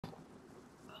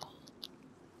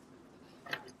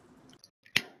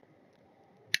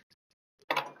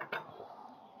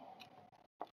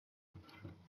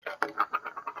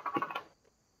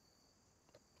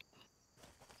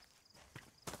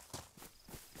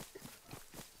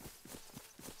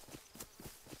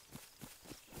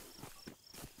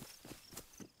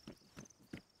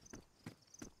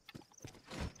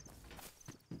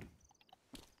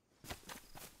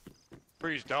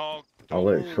Freeze, dog. I Don't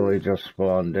literally move. just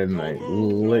spawned in, Don't mate.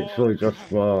 move, Literally dog. just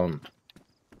spawned.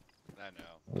 I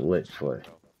know. Literally.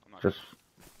 Bro. I'm not Just,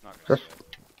 gonna say just,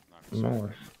 it. I'm not gonna say it.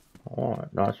 nice.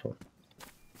 Alright, nice one.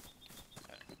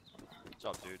 What's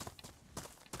up, dude?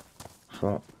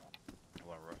 So, You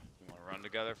wanna run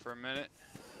together for a minute?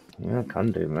 yeah,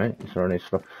 can do, mate. Is there any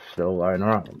stuff still lying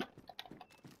around?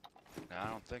 No, I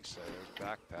don't think so.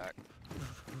 There's a backpack.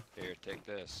 Here, take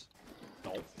this.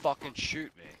 Don't fucking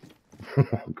shoot me.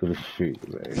 I'm gonna shoot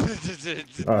you, mate.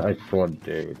 It's Nice one,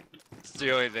 dude.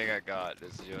 the only thing I got.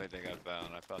 This is the only thing I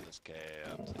found. I found this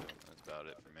KAM, so that's about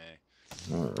it for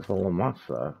me. There's all the mass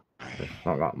there. It's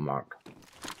not that mag.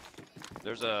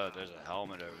 There's a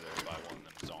helmet over there by one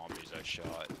of them zombies I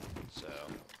shot. So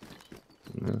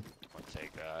Yeah. I'll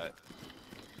take that.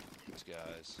 These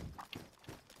guys.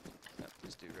 Yep,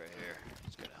 this dude right here.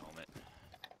 He's got a helmet.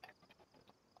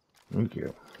 Thank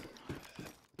you.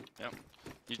 Yep.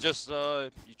 You just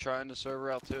you trying the server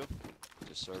out too?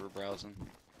 Just server browsing?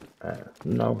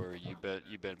 No. Or you've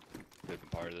been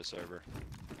part of the server?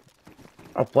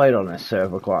 I've played on this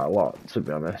server quite a lot, to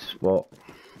be honest, but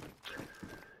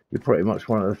you're pretty much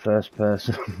one of the first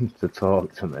person to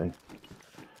talk to me.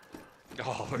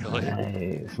 Oh, really?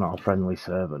 It's not a friendly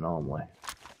server normally.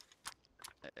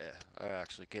 Yeah, I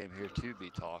actually came here to be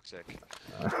toxic.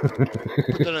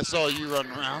 But then I saw you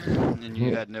running around, and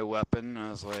you had no weapon, and I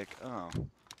was like, oh,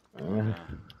 I'm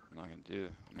not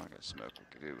gonna smoke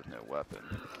a dude with no weapon.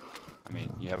 I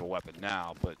mean, you have a weapon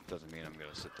now, but it doesn't mean I'm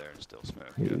gonna sit there and still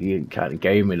smoke you. You kind of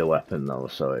gave me the weapon though,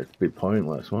 so it'd be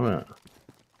pointless, wouldn't it?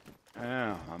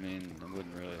 Yeah, I mean, it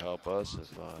wouldn't really help us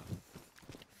if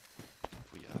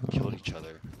we killed each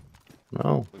other.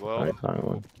 No. Well,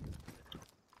 Exactly.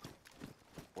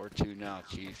 where to now,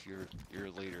 Chief? You're a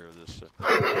leader of this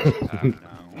pack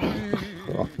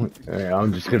now. Yeah,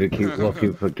 I'm just gonna keep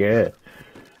looking for gear.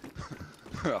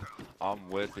 I'm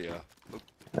with you.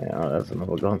 Yeah, that's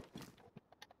another gun.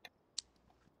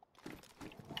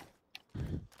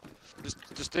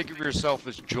 Just think of yourself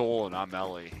as Joel and I'm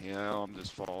Ellie. You know, I'm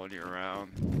just following you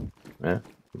around. Yeah,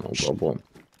 no problem.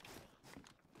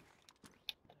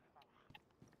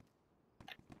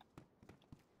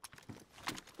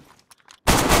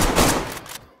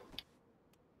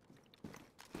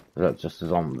 Is that just a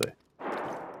zombie?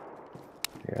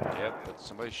 Yeah. Yep, but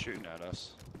somebody's shooting at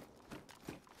us.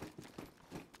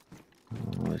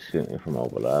 Oh, they're shooting from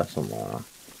over there somewhere.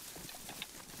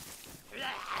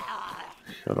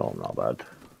 Shut up, not bad.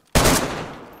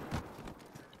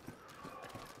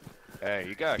 Hey,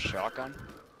 you got a shotgun?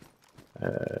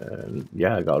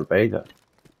 Yeah, I got a Vega.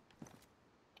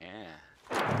 Yeah.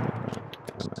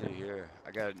 Let's see here.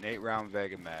 I got an 8-round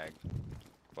Vega mag.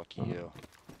 Fuck you.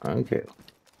 Thank you.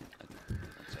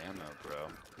 That's ammo, bro.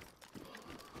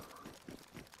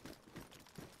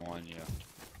 On you.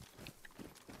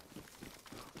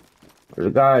 There's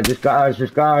a guy,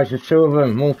 there's two of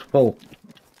them, multiple.